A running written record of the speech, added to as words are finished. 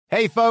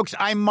Hey, folks,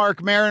 I'm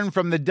Mark Maron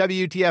from the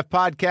WTF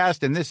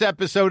Podcast, and this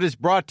episode is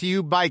brought to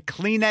you by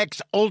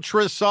Kleenex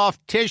Ultra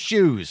Soft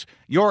Tissues,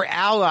 your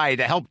ally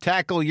to help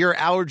tackle your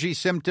allergy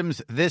symptoms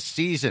this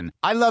season.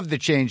 I love the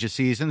change of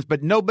seasons,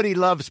 but nobody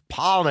loves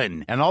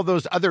pollen and all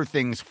those other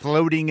things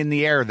floating in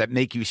the air that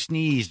make you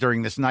sneeze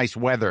during this nice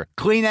weather.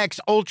 Kleenex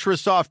Ultra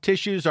Soft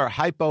Tissues are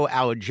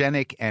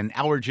hypoallergenic and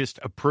allergist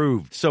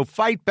approved, so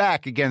fight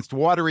back against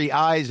watery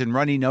eyes and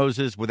runny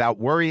noses without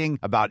worrying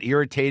about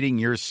irritating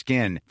your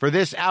skin. For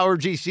this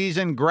allergy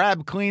season,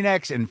 grab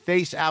Kleenex and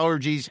face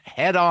allergies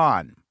head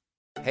on.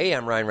 Hey,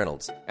 I'm Ryan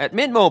Reynolds. At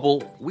Mint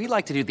Mobile, we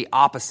like to do the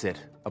opposite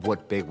of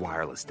what Big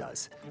Wireless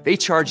does. They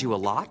charge you a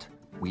lot,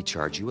 we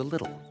charge you a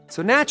little.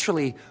 So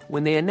naturally,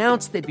 when they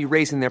announced they'd be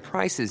raising their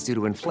prices due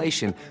to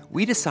inflation,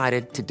 we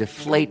decided to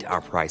deflate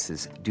our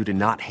prices due to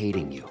not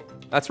hating you.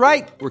 That's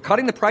right. We're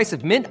cutting the price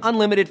of Mint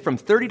Unlimited from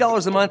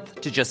 $30 a month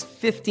to just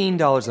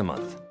 $15 a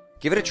month.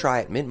 Give it a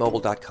try at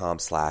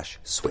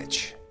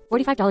mintmobile.com/switch.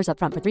 $45 up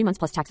front for 3 months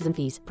plus taxes and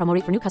fees. Promo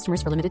rate for new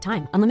customers for limited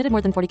time. Unlimited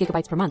more than 40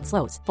 gigabytes per month.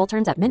 Slows full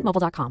terms at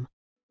mintmobile.com.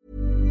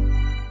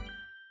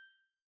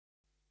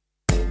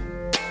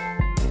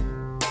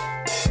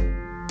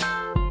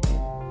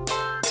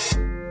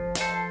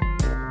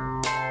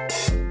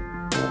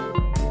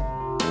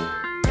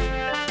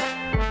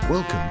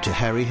 Welcome to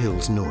Harry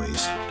Hill's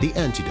Noise, the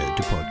antidote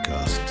to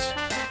podcasts.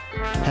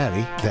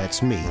 Harry,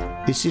 that's me,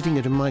 is sitting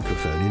at a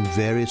microphone in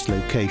various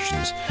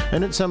locations,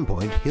 and at some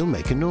point he'll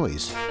make a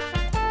noise.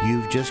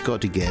 You've just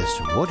got to guess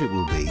what it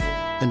will be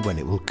and when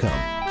it will come.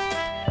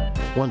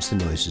 Once the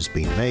noise has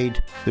been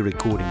made, the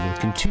recording will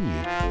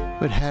continue,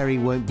 but Harry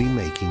won't be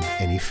making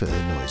any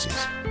further noises.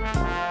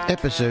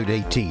 Episode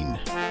 18.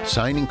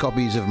 Signing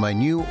copies of my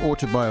new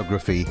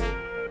autobiography,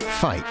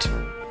 Fight.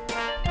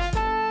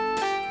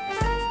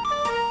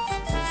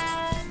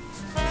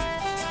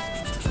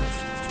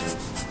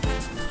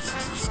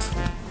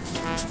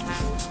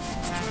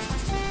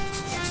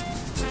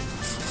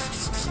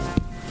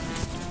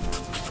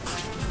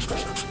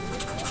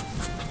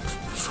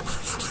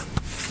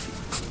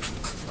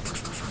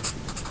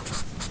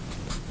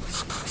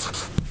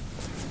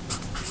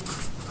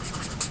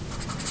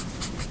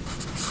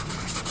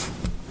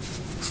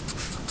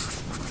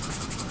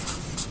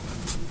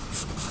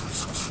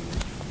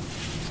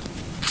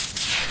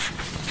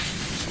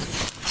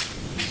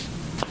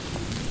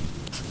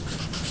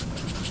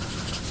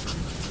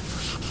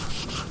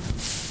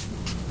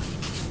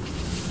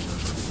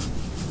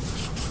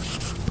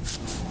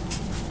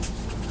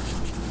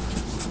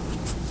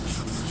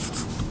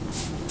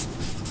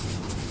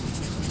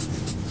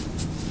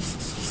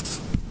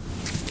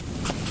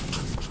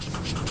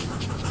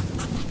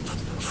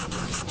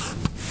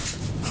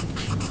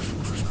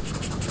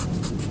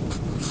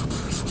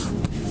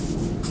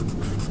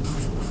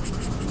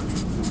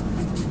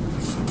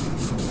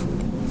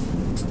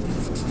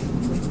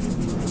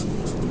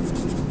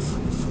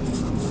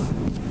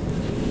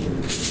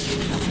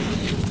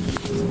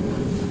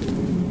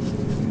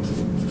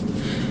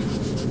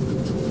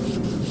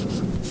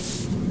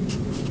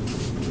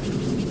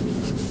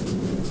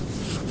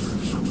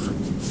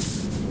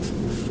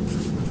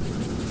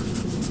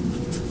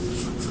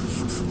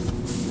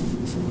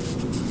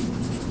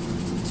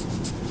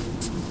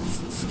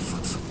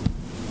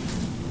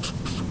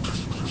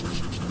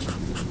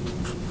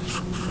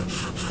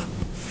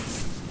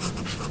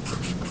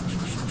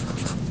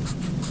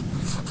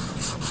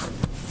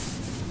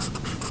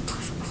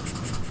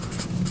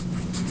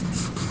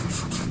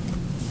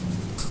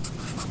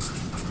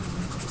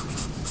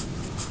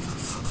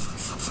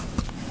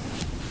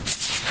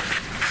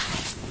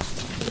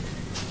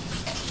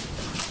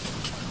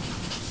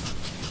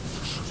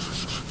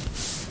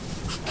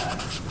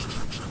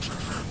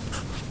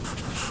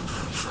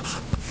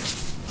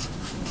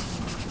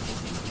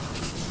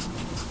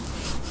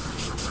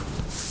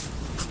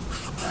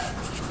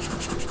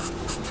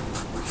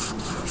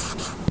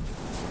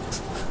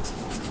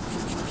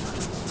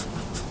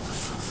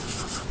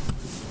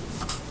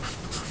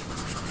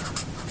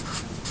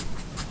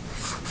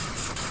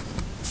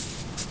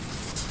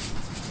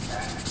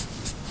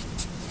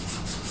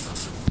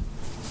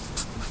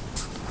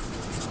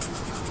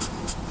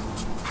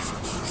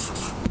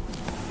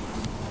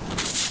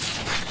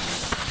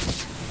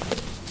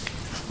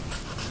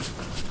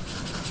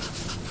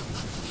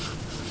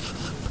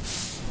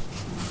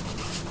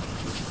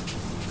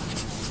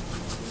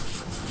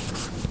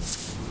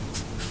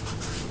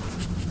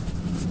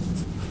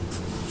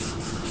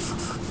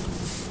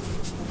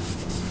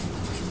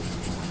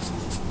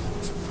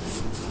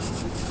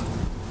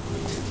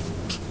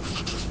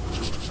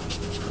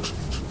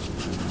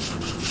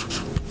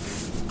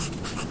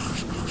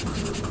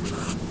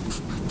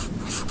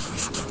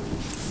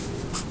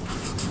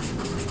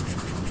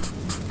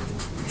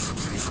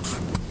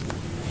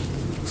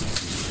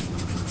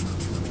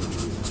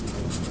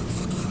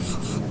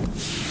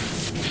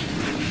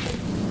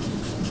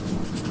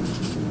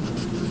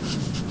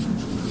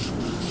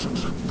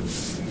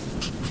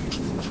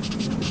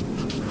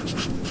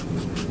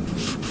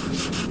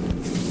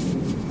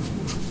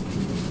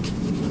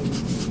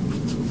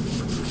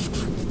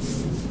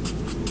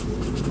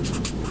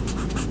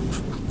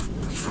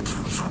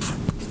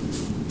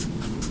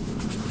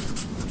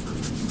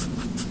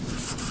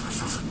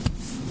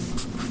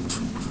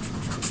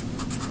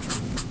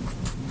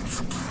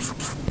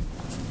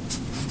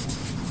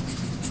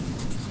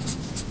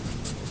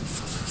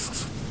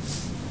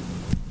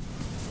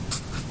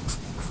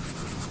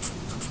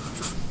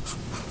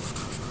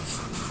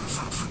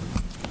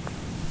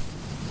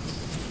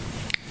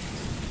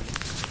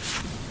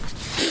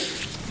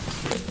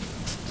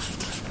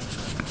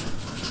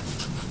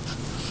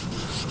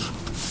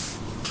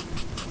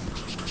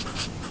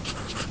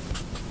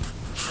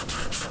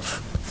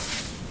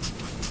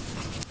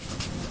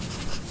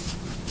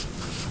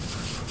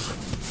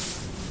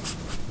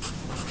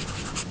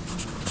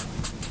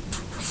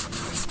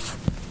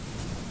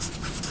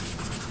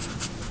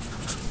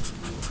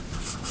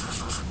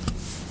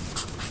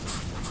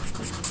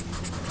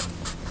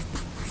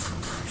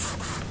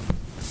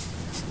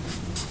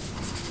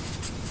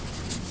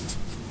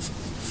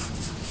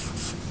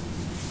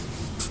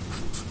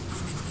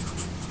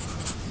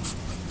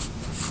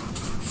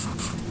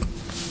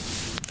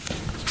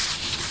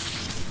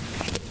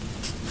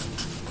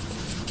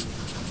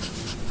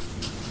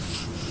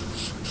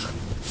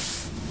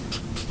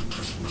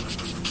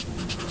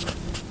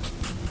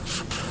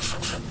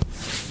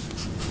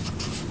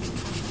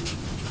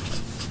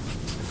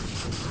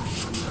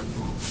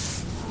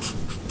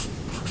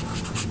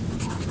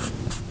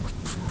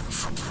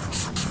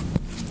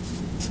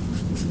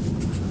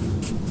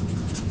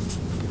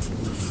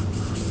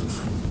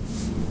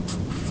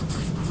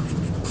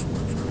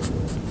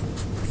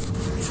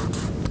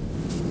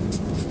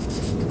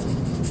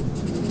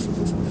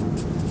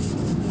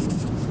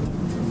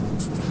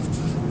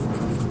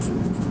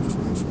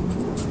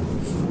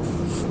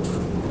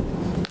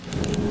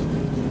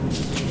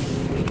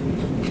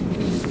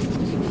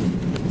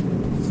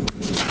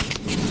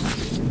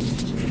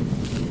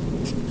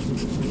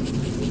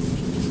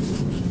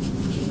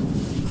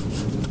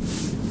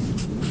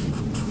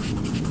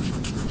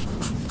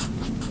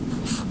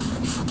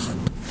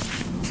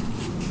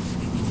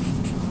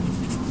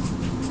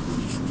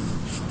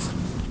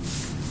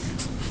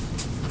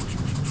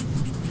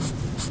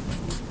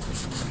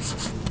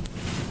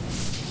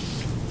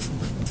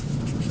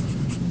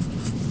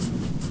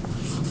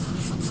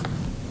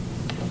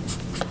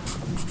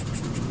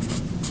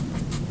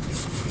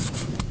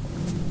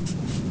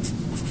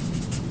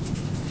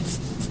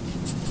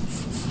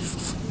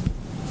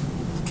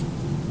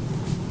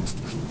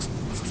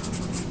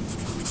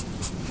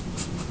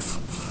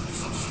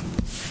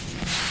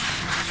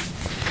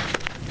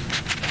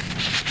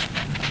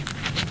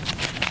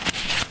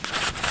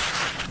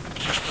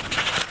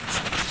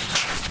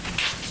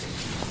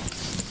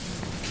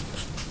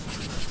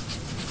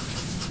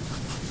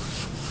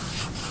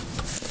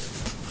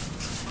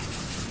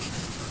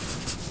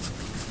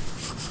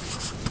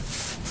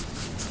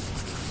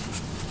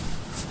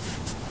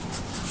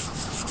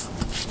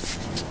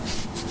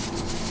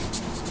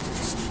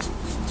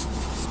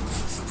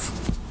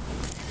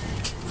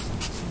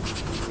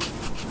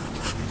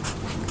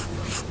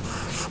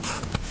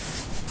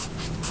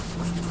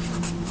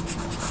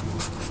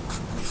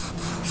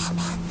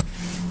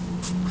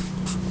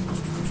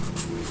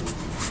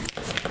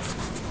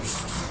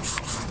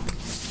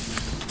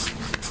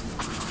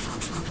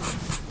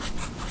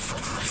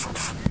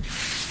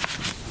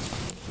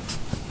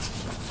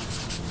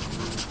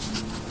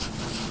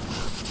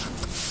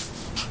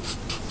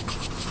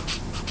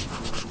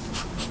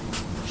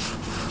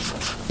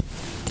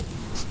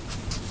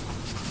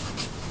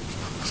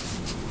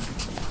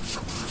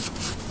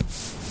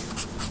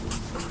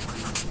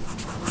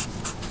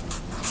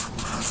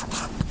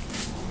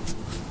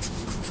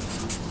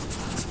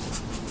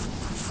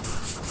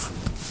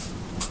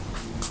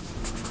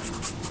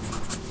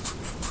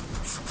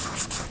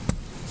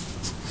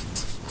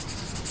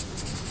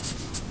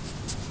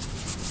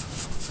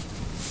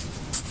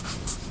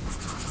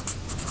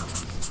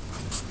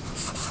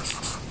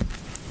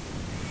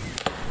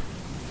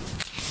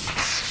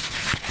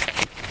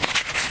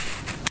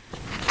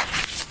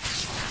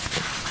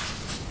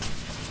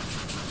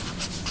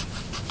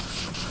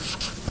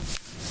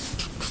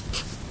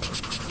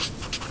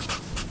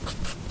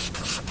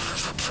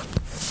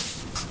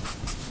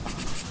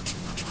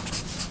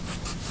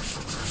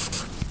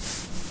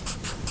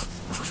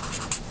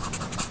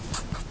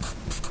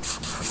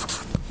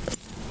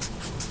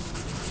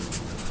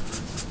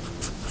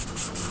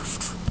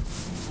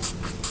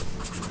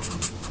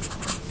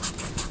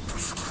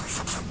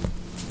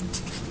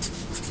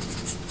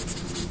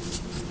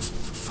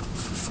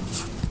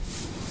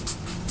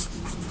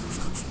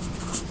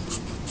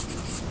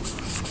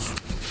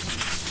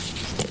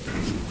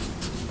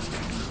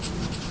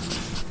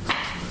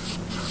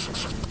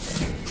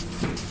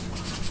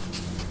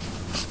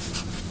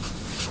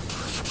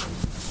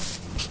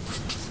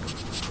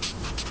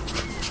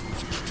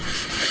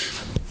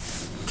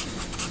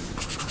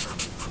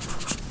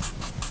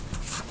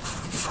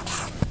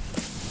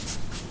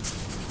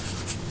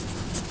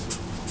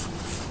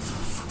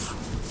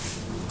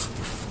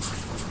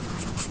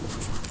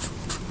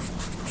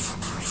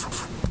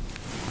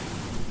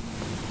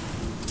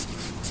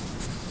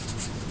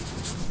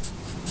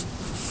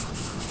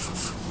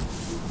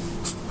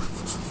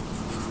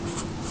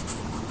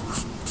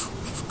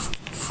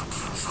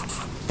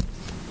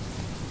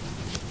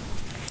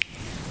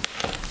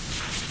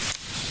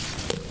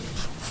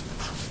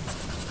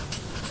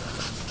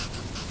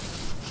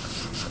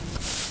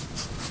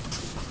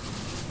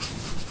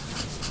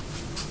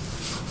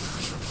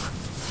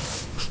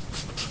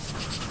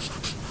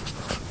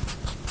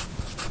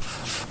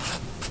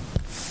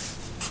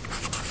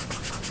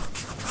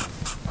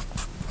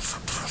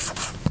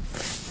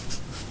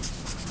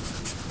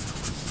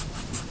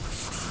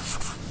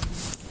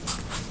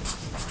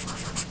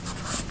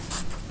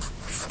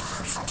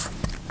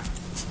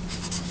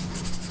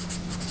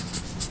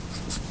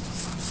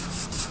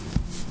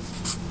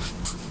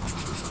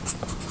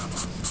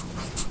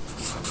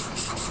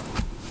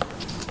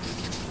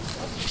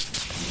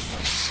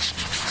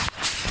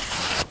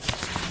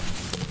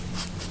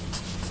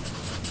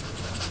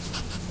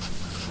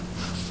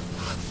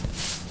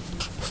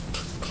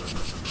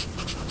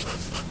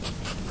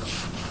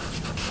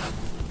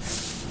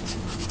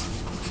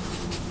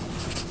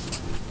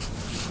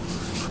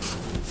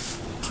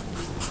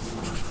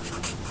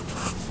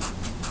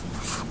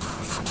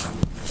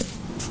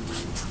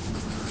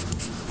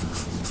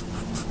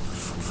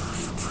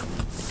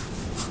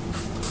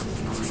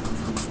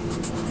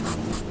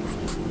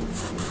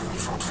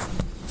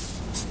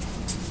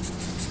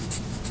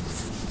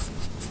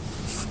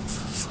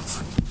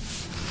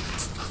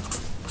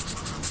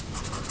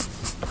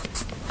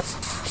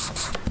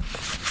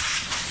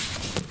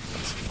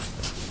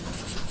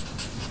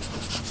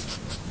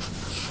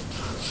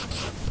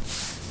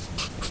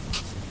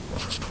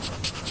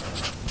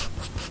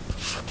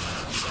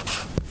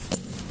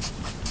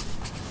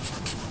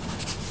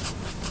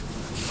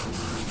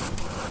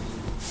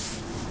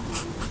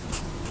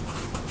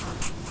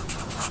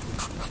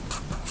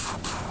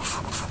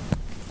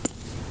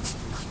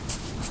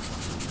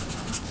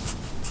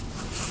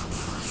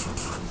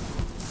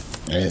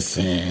 That's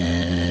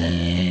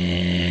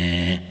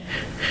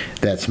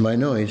my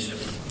noise.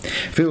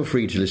 Feel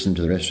free to listen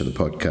to the rest of the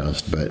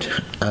podcast, but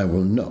I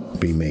will not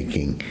be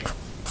making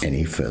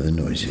any further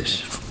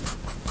noises.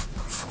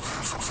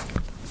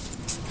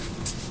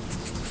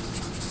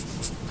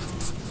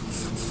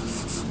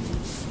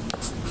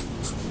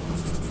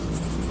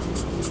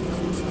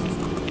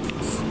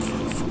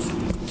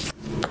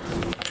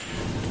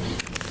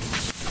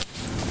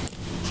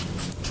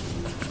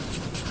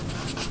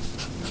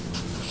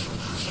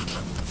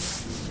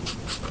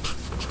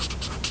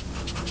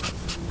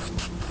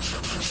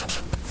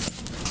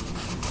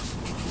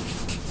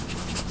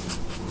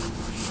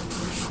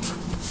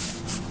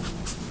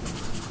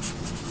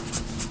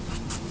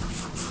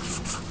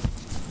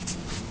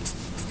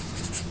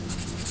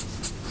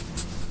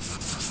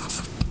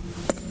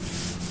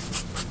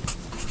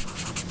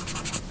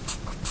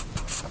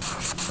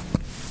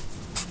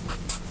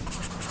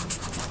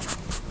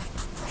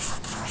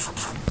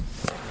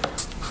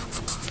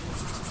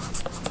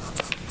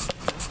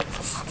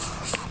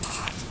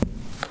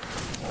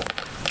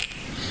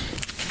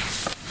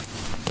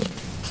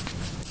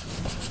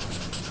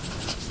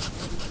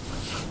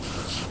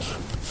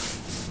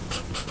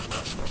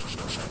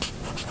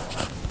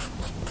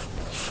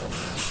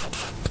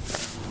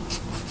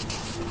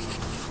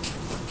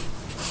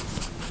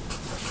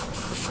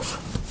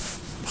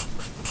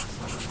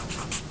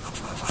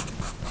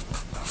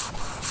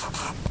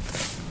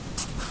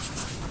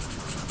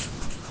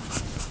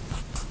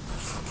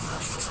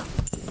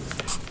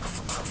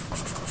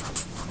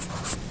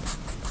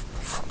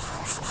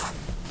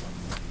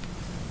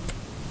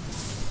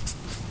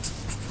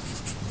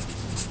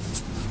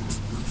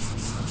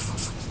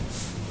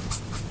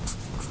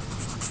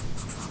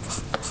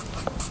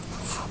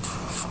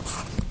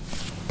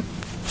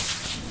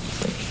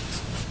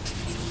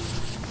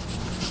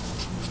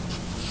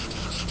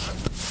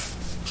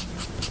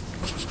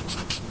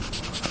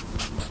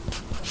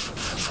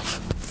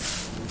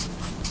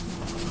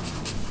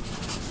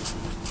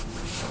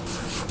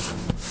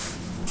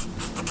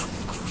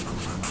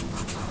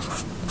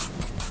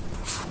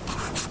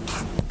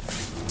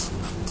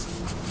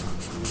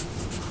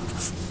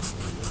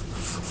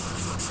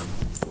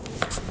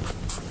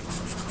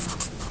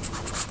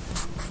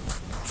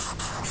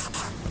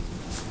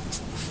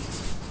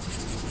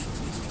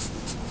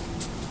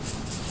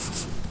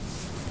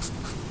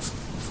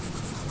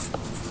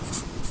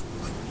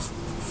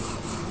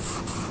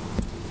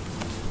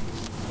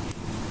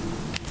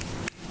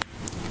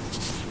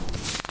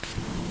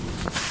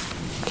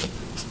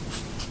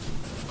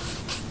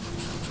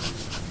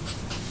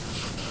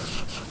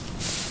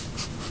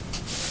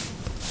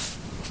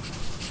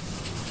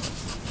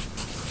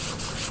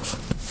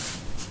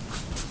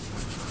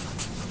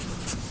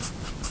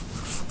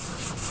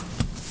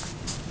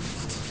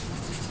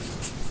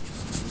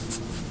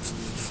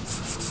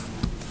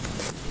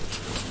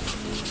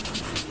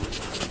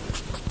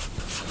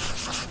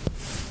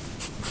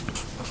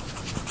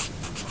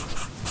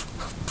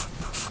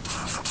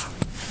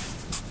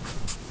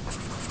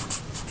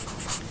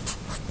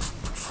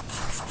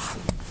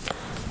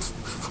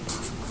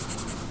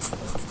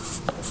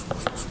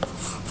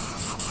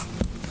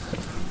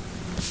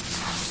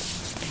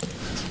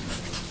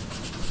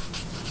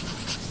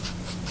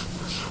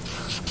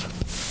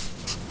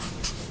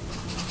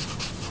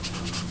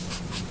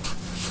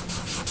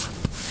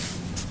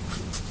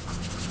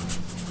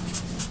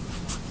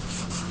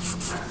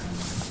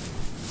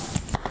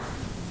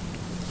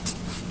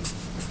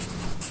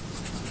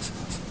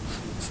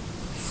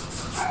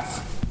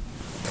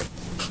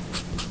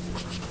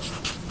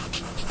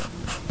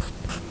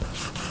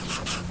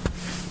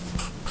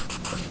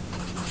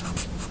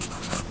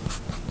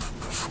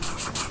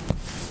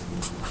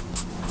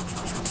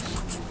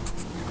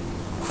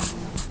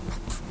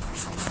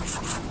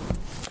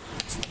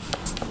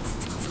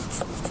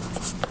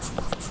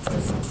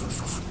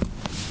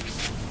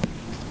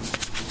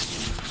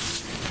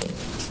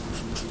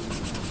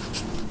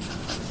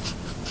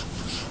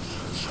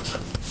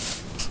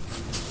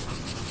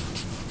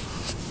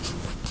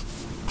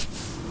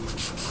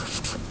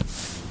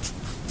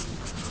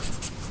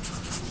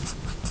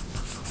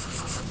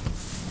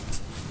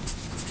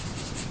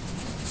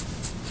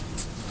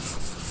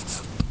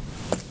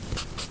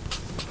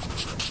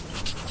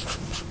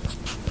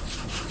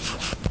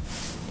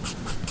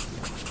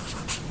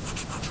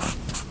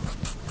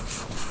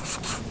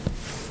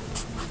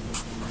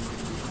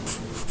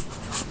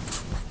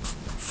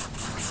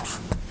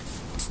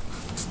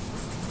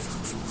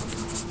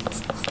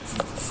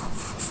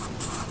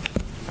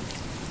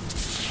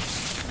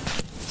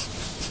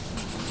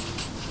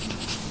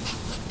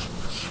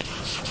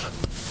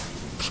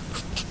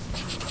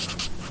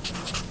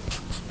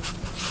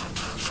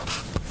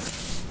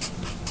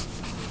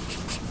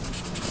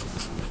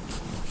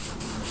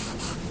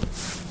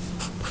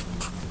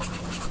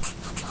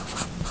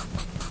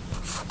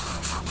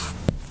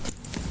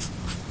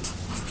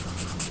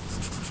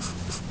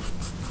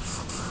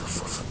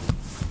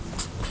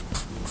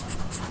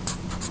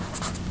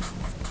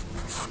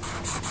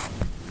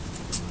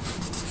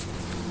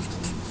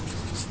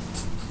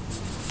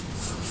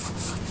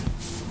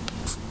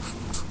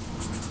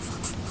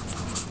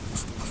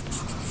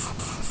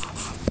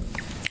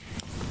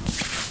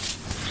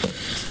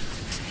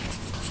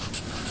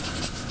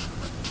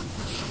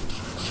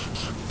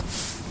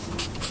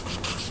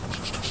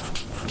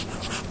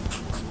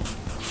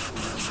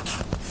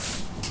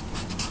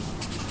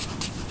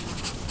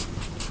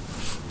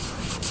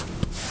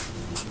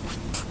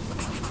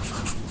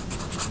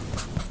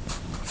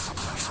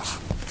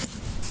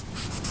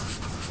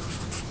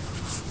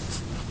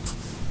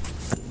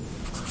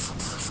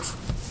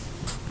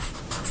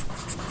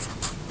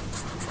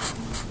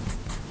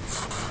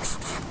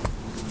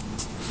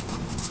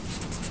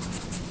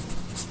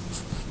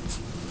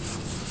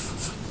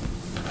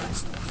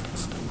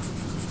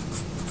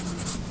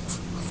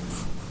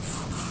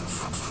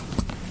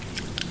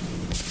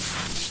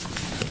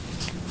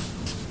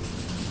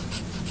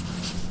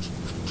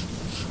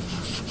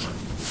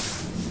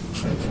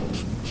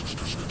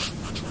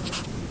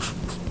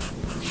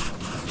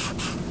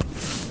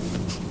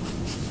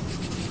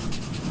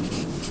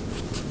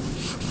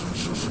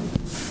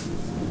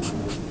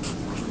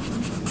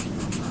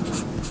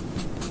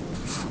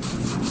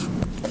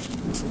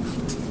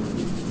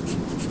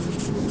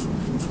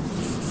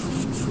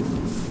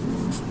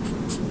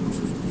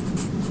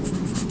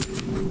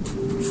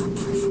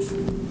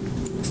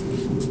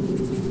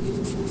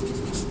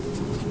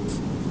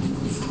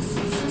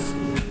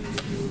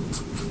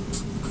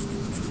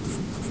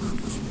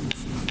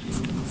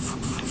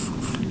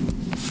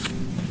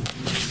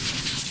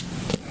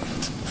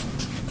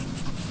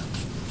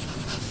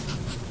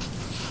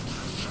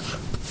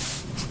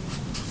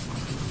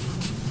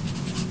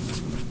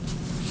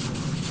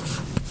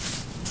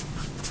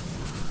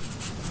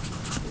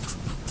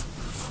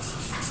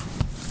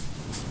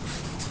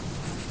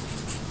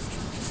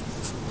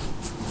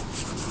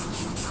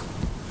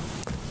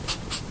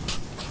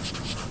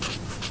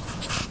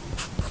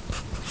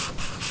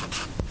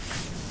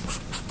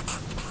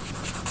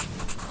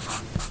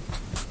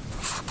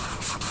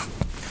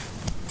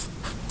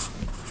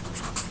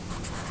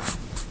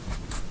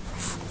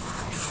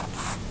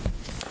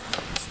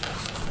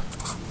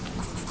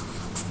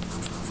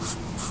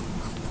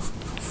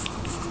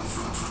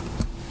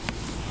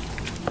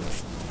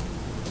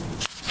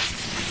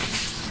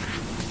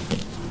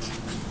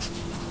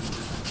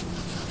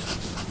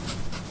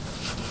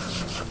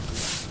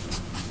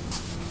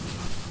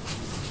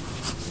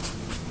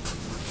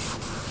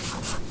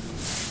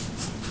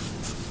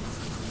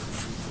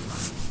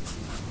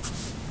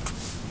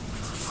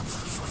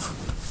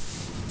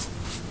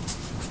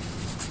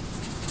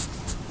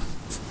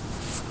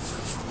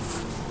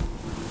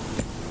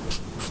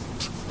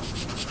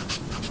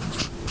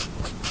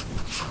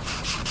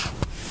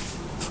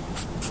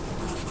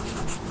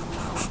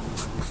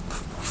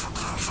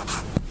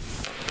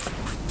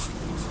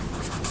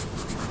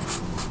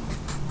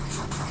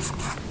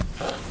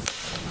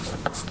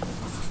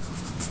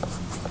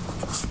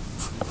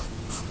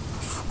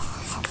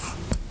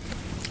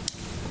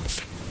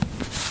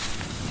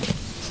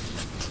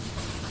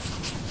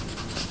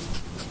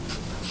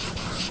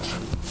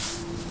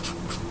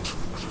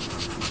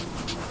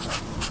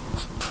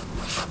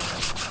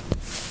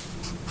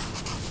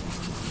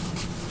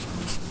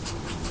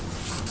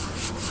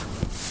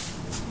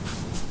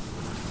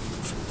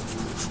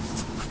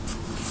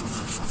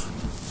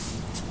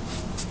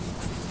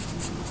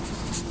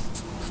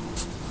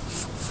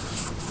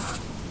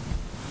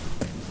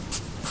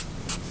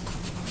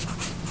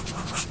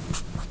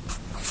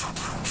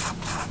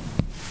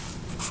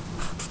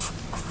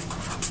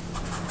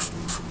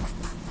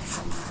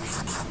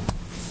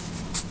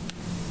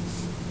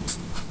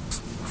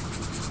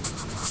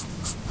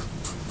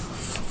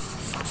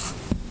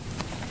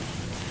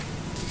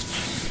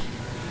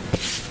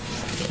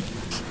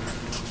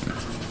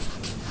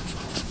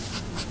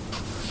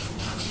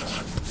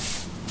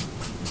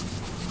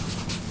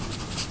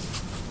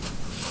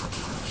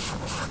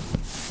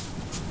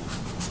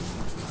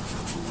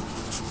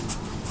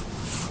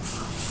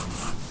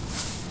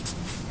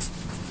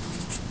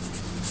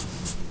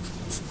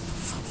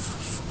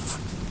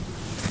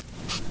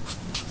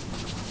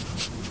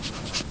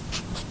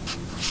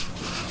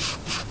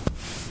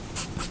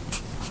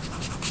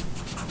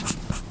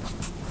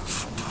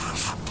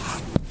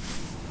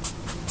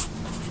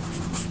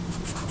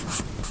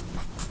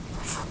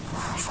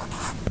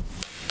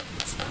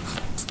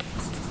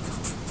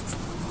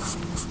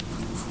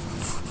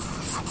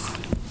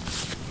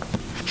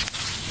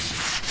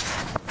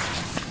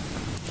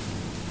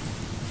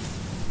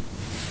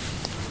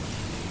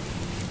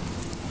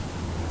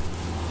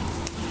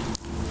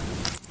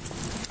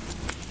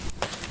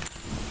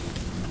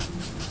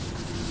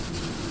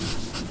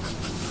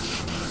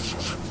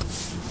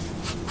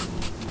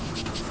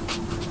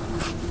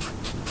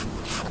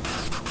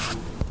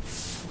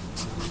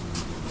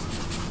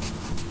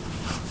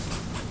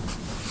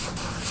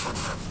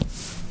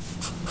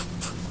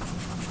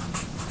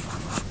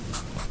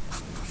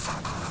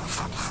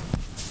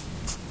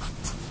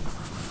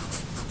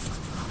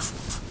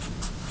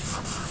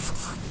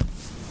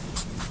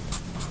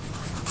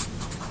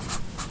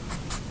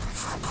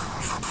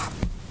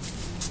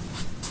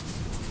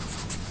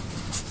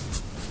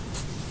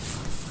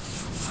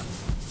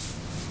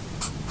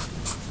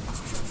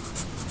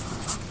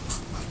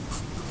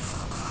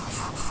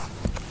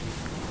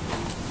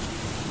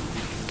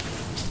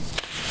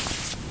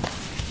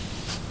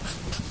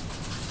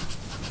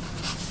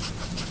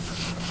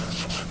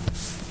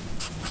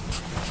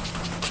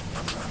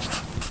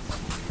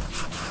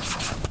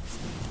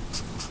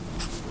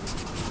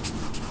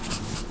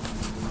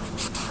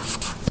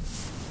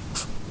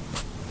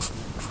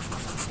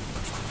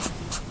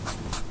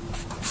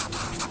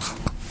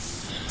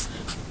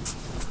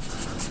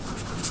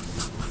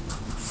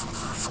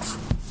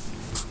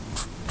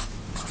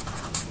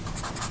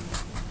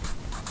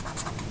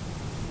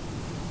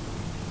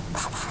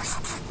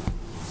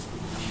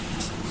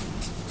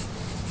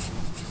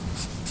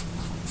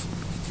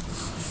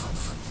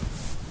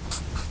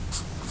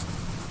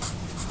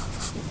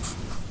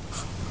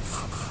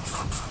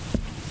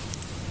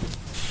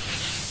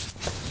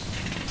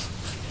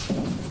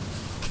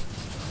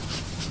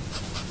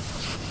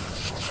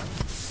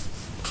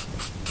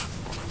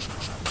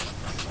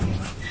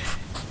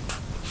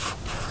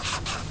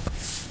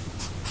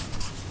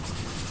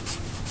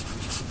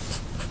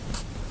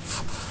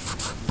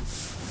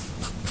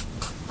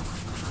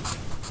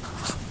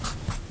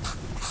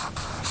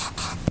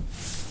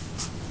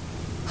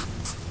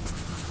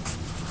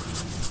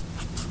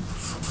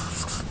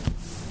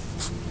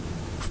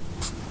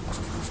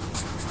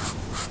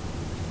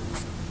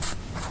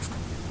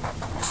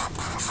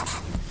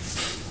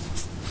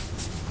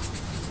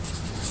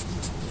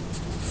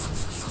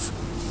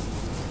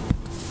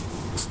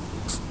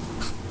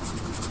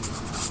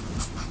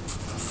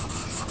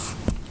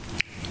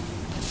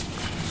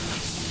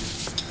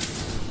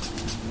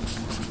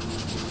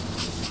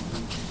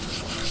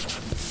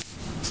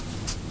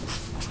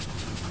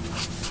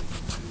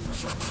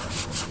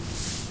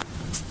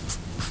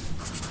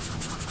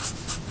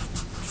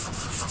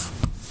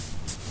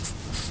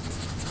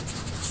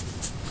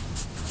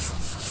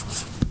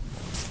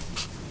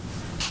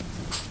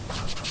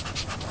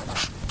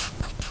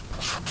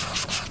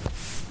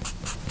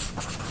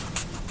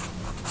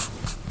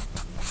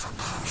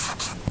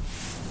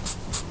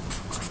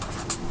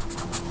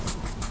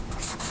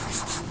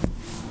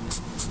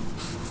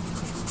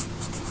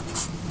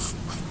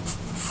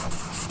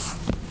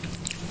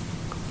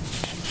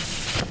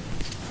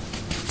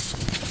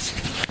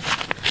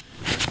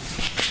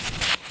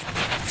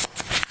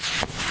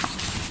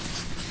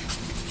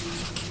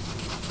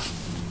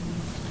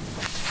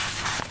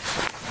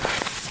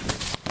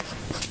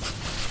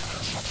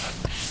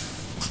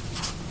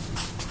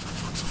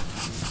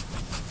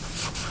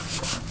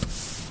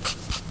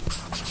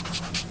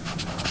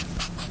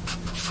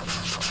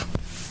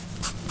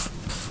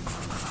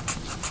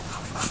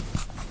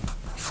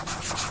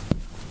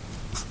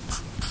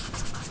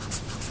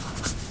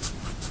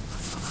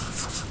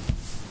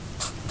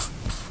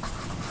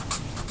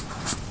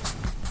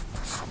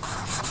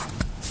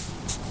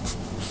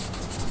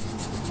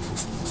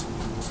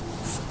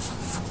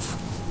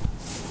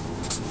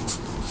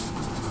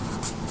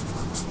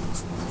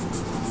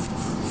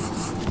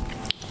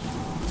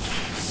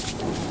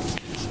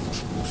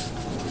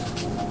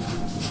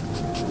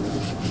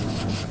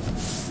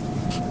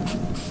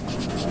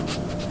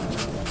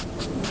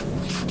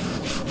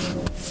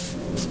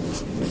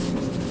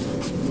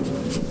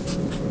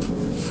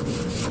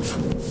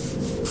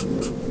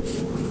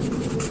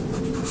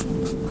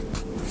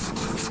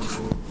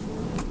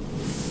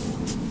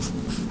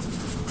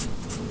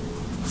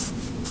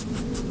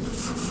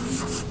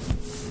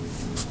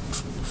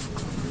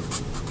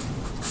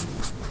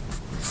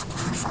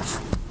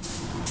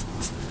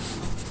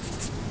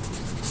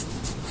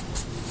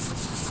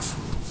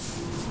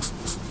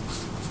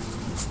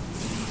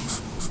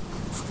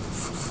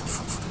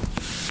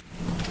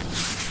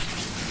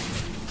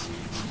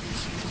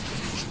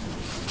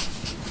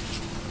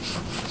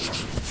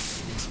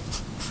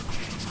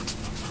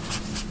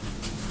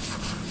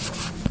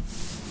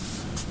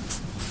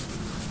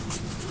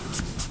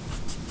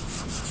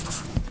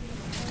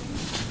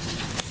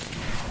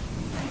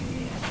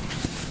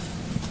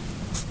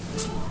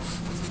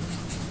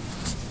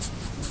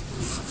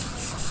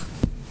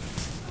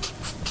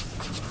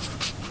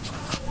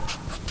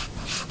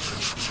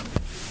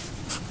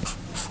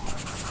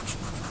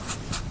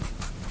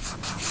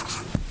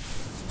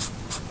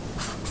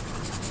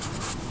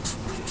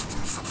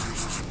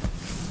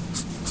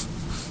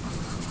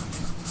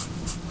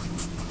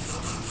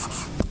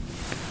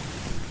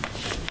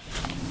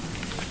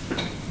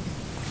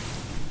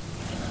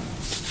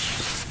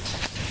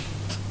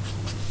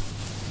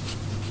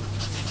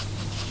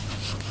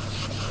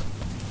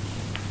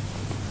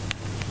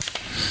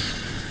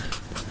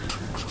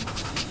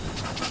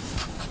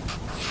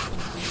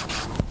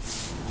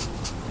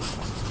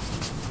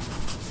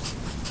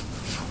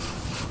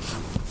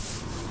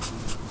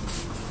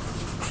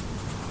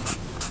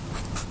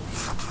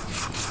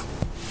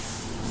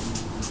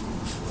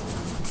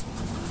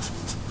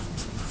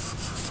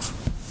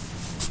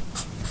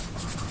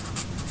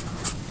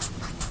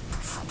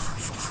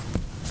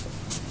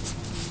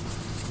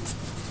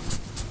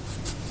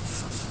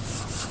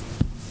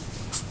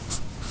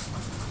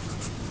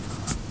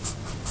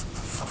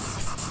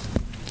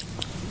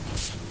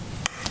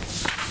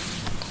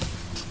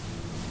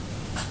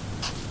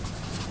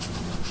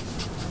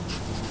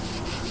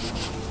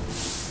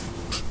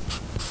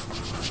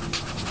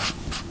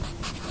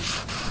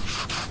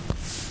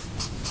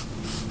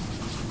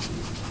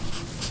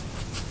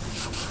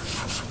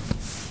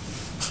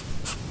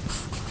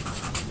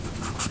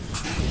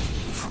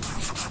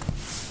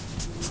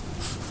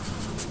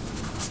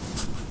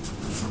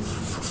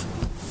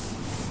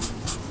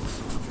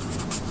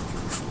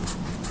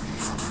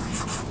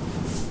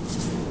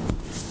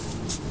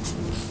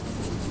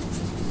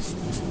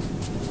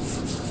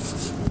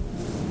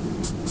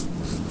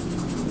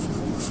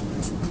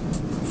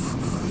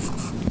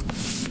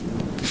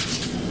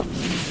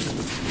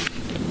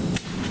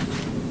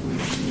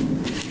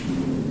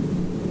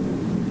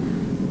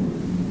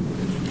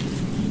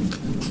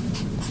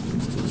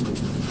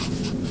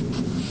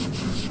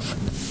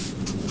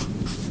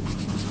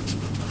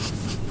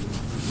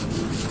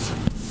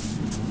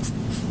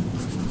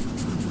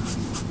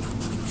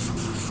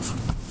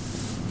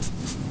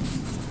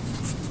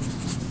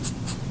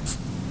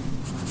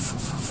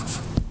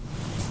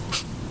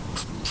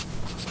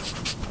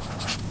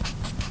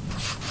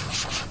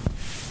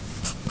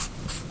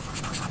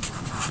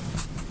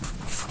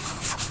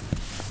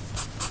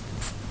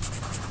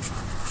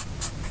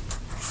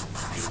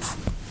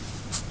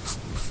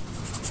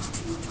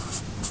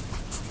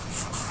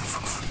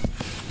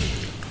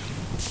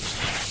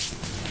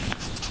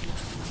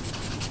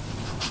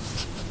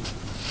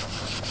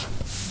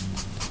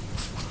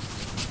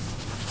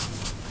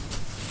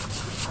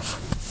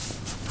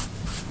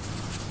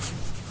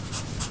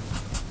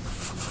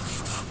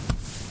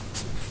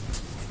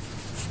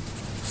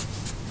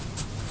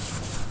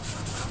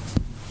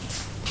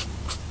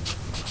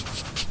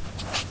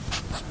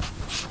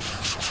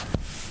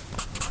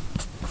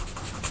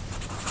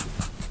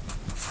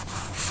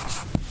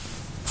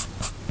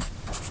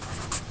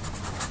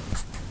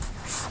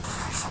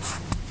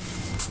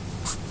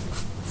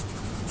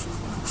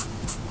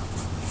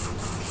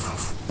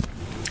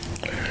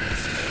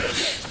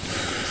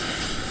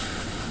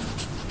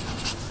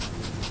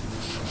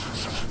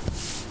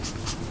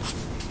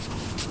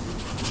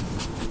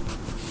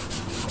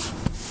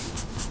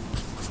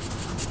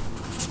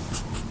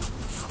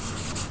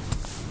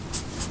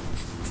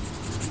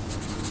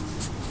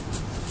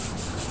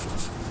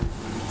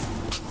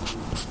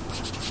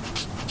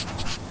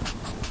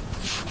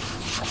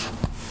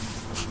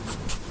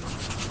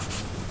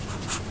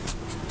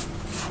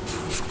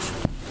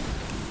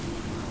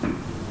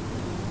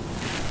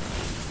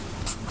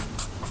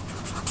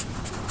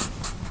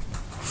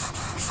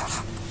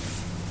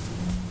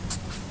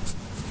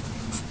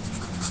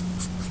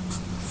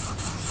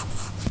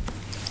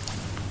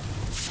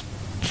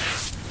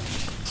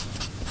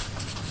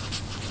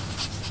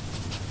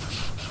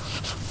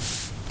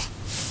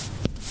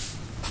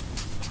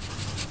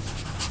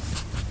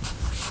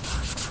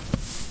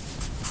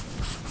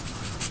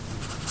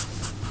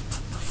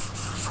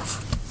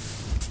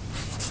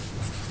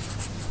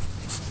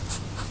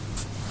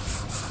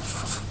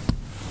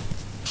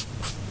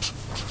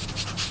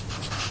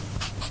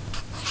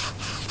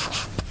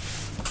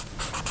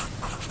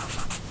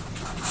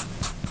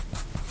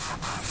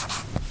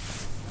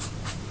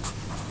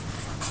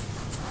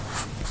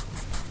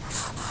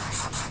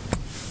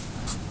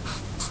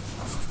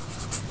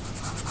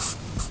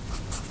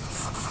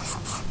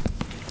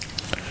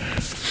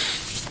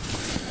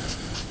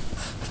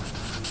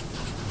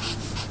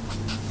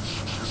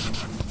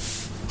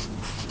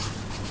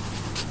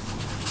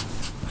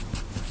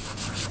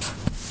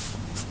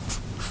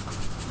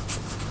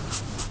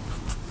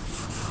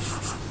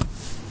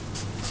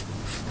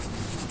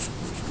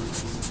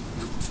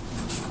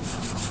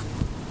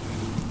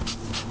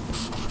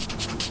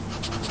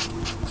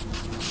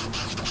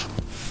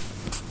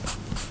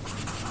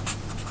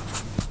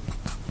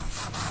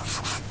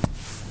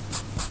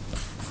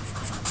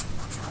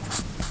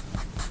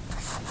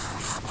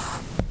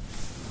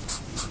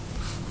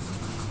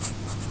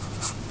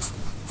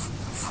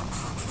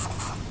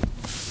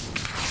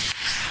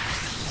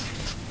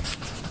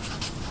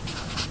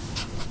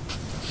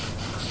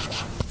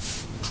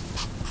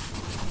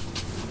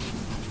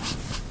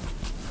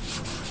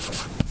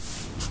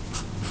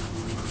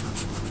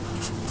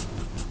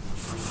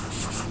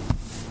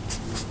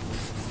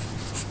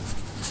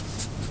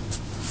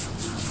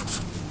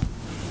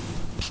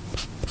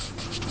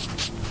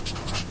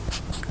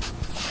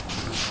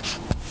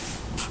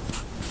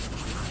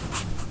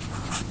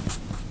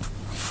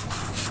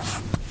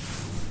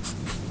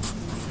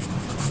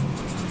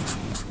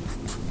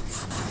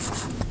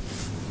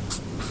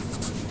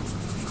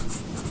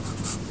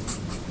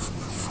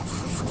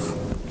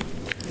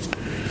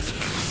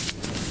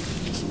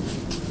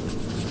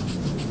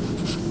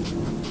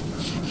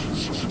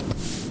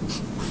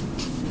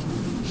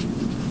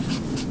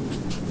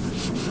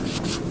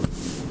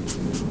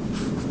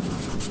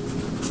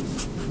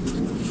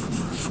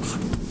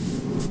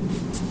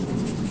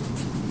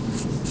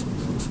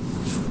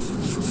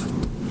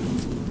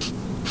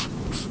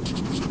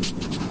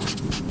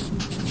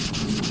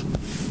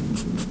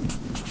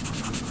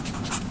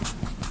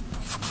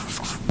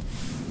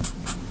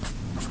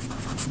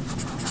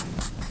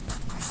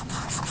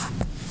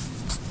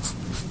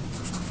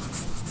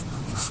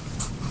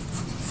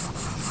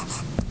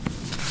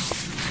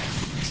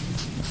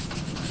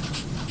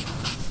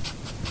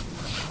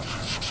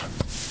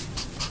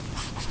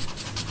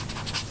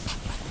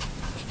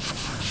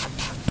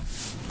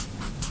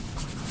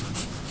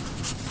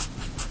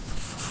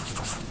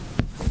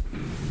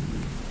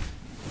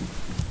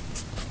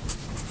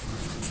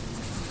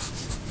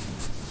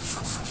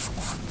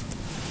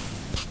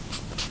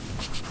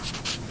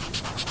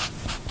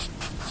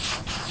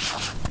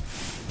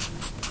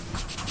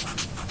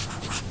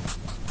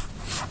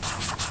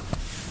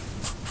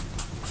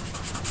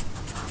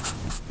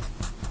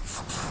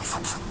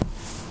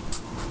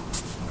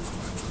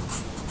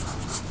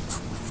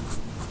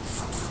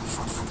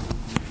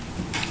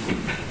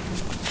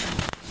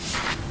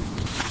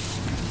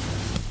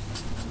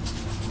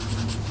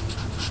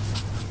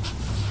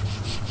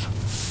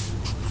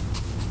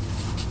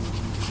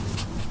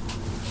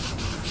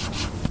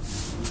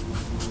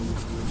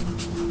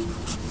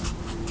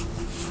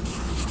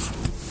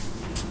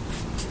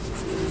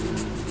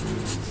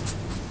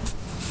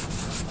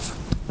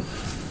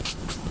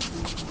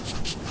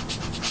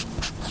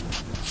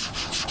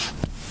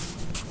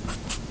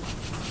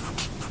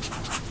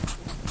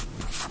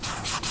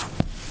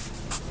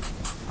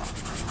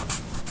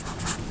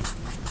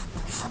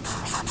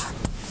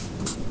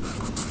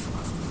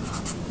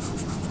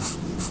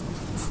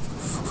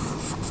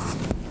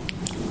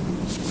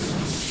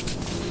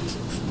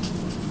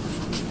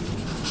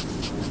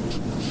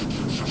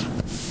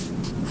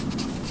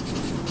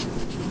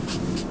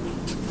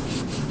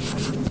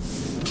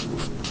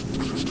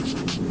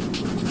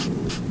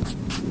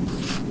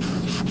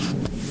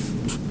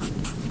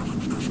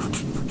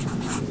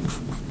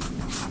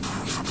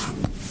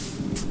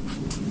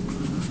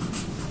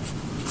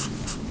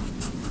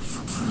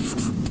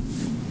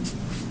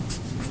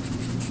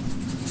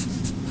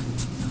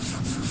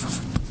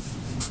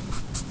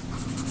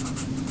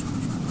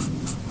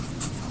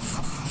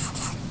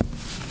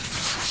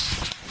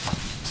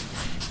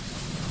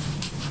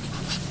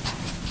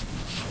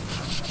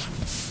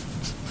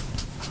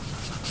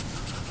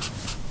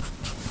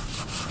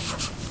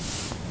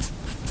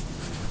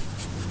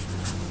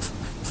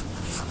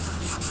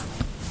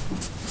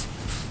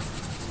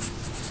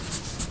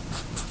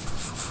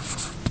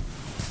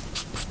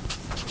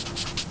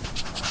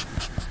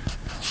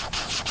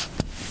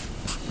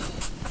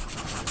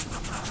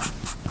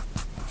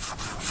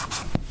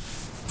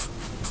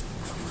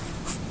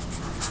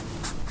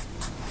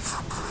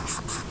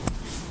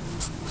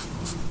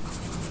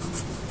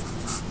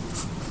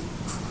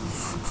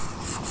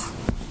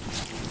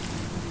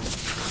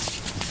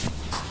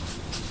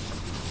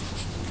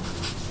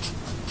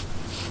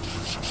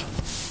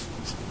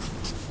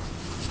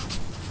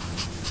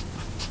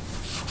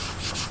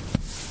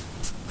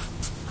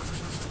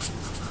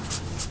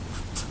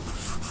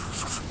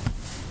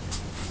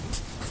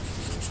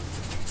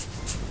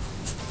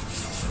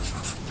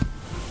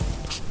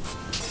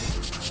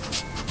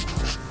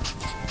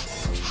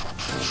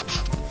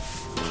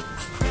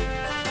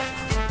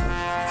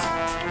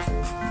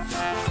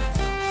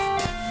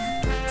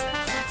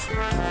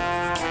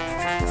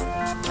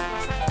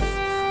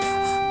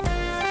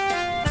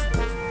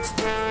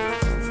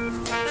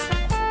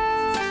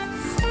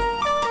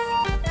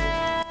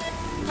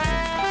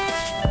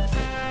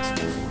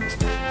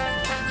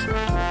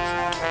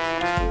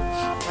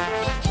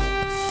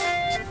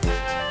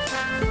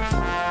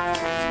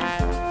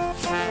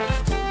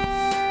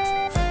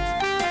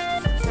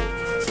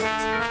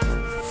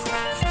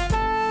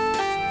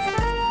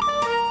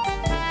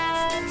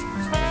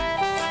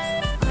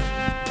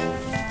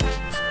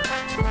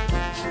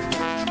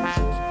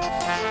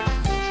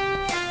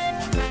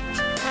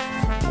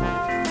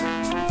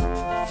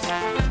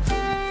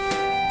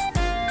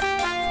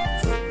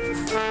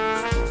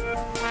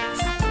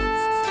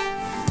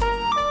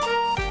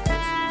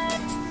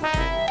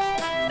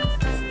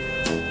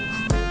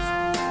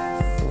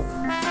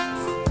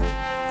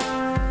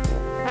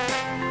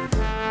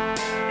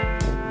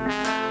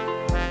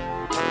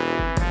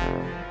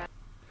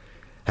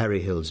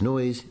 Harry Hill's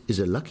Noise is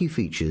a Lucky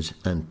Features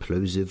and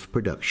Plosive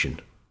production.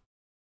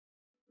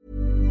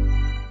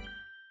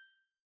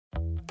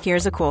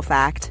 Here's a cool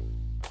fact.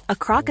 A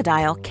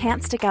crocodile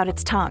can't stick out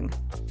its tongue.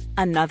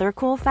 Another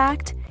cool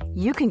fact,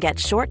 you can get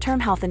short-term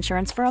health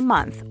insurance for a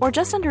month or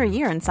just under a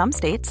year in some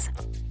states.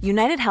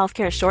 United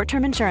Healthcare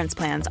short-term insurance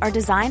plans are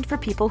designed for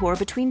people who are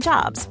between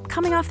jobs,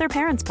 coming off their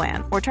parents'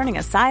 plan, or turning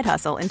a side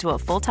hustle into a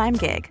full-time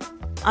gig.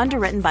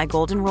 Underwritten by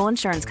Golden Rule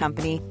Insurance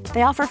Company,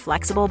 they offer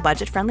flexible,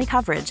 budget-friendly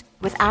coverage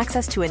with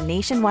access to a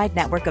nationwide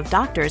network of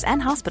doctors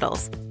and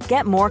hospitals.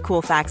 Get more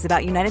cool facts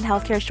about United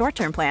Healthcare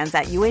short-term plans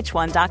at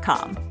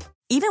uh1.com.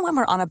 Even when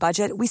we're on a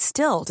budget, we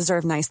still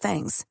deserve nice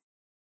things.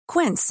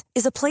 Quince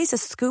is a place to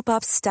scoop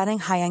up stunning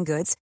high-end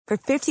goods for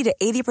 50 to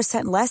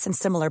 80% less than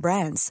similar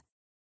brands.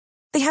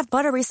 They have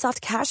buttery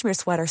soft cashmere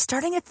sweaters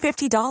starting at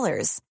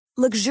 $50,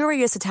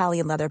 luxurious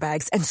Italian leather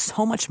bags, and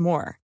so much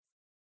more.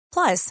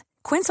 Plus,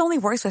 Quince only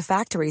works with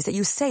factories that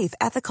use safe,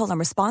 ethical, and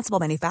responsible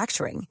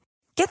manufacturing.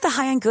 Get the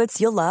high-end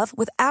goods you'll love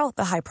without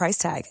the high price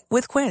tag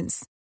with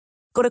Quince.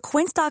 Go to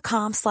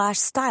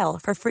quince.com/style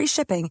for free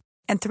shipping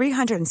and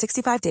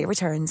 365-day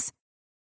returns.